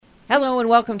Hello and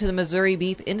welcome to the Missouri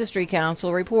Beef Industry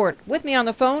Council report. With me on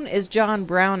the phone is John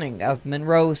Browning of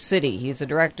Monroe City. He's a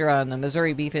director on the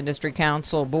Missouri Beef Industry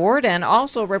Council board and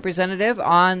also representative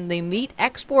on the Meat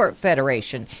Export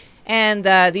Federation. And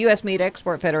the U.S. Meat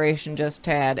Export Federation just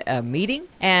had a meeting.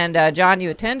 And John, you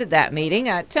attended that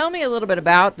meeting. Tell me a little bit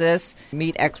about this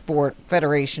Meat Export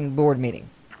Federation board meeting.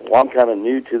 Well, I'm kind of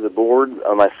new to the board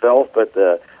myself, but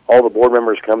all the board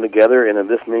members come together. And in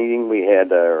this meeting, we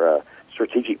had our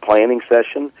strategic planning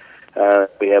session.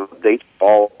 We have dates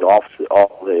for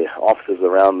all the offices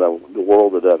around the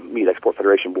world that the Meat Export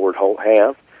Federation board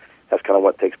have. That's kind of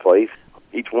what takes place.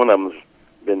 Each one of them's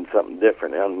been something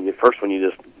different. And the first one you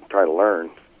just try to learn.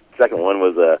 The second one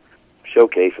was a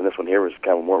showcase, and this one here was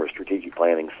kind of more of a strategic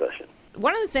planning session.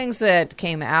 One of the things that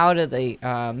came out of the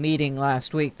meeting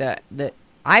last week that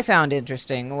I found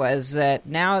interesting was that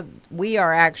now we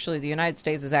are actually, the United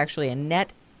States is actually a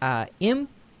net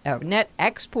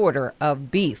exporter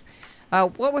of beef.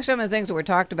 What were some of the things that were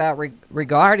talked about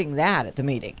regarding that at the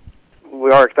meeting?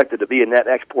 We are expected to be a net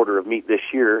exporter of meat this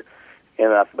year,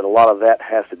 but a lot of that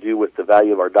has to do with the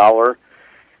value of our dollar.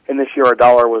 And this year our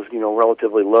dollar was,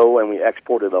 relatively low, and we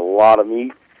exported a lot of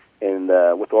meat. And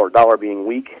with our dollar being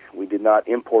weak, we did not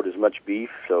import as much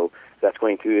beef. So that's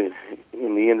going to,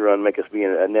 in the end run, make us be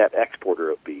a net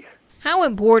exporter of beef. How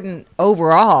important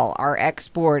overall are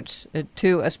exports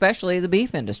to especially the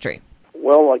beef industry?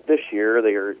 Well, like this year,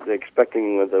 they're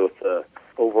expecting the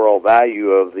overall value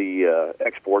of the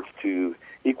exports to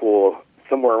equal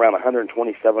somewhere around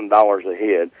 $127 a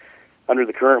head. Under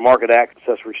the current market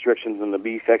access restrictions, and the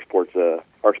beef exports are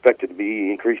expected to be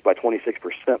increased by 26%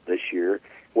 this year,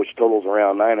 which totals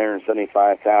around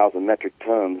 975,000 metric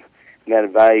tons. And that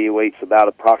evaluates about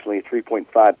approximately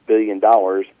 $3.5 billion,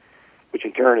 which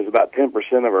in turn is about 10%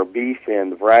 of our beef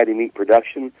and variety meat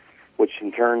production, which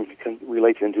in turn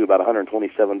relates into about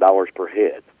 $127 per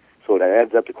head. So it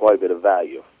adds up to quite a bit of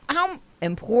value. How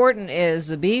important is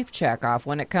the beef checkoff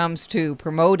when it comes to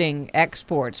promoting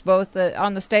exports, both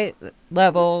on the state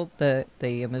level, the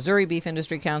Missouri Beef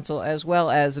Industry Council, as well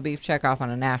as the beef checkoff on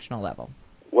a national level?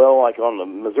 Well, like on the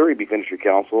Missouri Beef Industry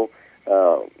Council,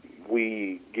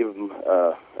 we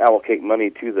allocate money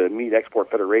to the Meat Export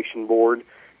Federation Board,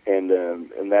 and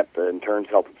that in turn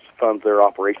helps fund their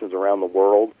operations around the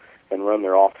world and run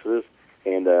their offices.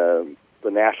 And the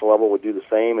national level would do the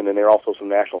same, and then there are also some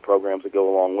national programs that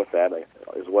go along with that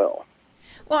as well.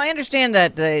 Well, I understand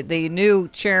that the new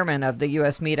chairman of the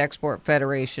U.S. Meat Export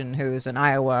Federation, who's an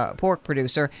Iowa pork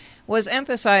producer, was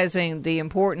emphasizing the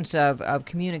importance of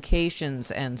communications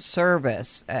and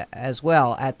service as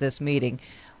well at this meeting.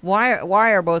 Why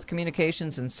are both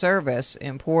communications and service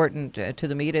important to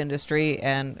the meat industry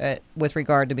and with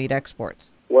regard to meat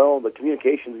exports? Well, the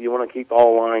communications, you want to keep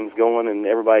all lines going and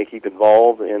everybody keep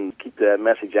involved and keep that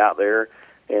message out there.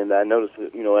 And I noticed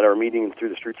that, at our meeting through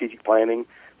the strategic planning,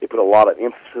 they put a lot of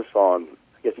emphasis on,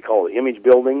 I guess you call it image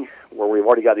building, where we've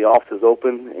already got the offices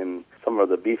open and some of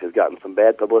the beef has gotten some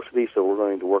bad publicity, so we're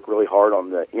going to work really hard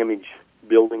on the image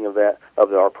building of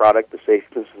our product, the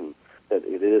safeness, and that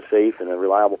it is safe and a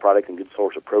reliable product and good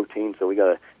source of protein. So we got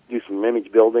to do some image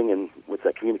building, and with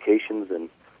that communications and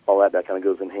all that kind of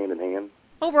goes in hand.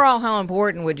 Overall, how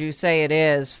important would you say it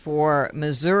is for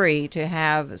Missouri to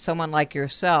have someone like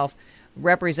yourself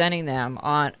representing them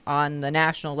on the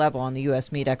national level on the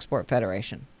U.S. Meat Export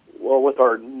Federation? Well, with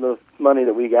the money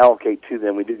that we allocate to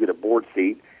them, we do get a board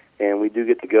seat, and we do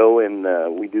get to go, and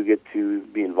we do get to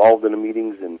be involved in the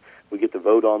meetings, and we get to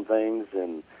vote on things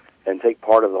and take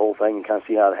part of the whole thing and kind of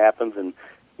see how it happens, and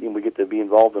we get to be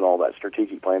involved in all that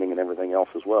strategic planning and everything else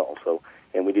as well. So,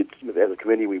 and we did, as a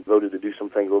committee, we voted to do some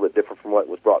things a little bit different from what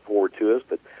was brought forward to us,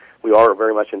 but we are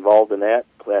very much involved in that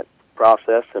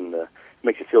process, and it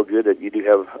makes you feel good that you do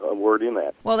have a word in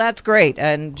that. Well, that's great.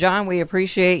 And, John, we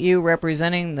appreciate you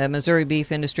representing the Missouri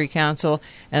Beef Industry Council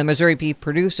and the Missouri beef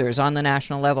producers on the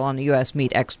national level on the U.S.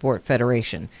 Meat Export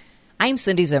Federation. I'm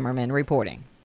Cindy Zimmerman reporting.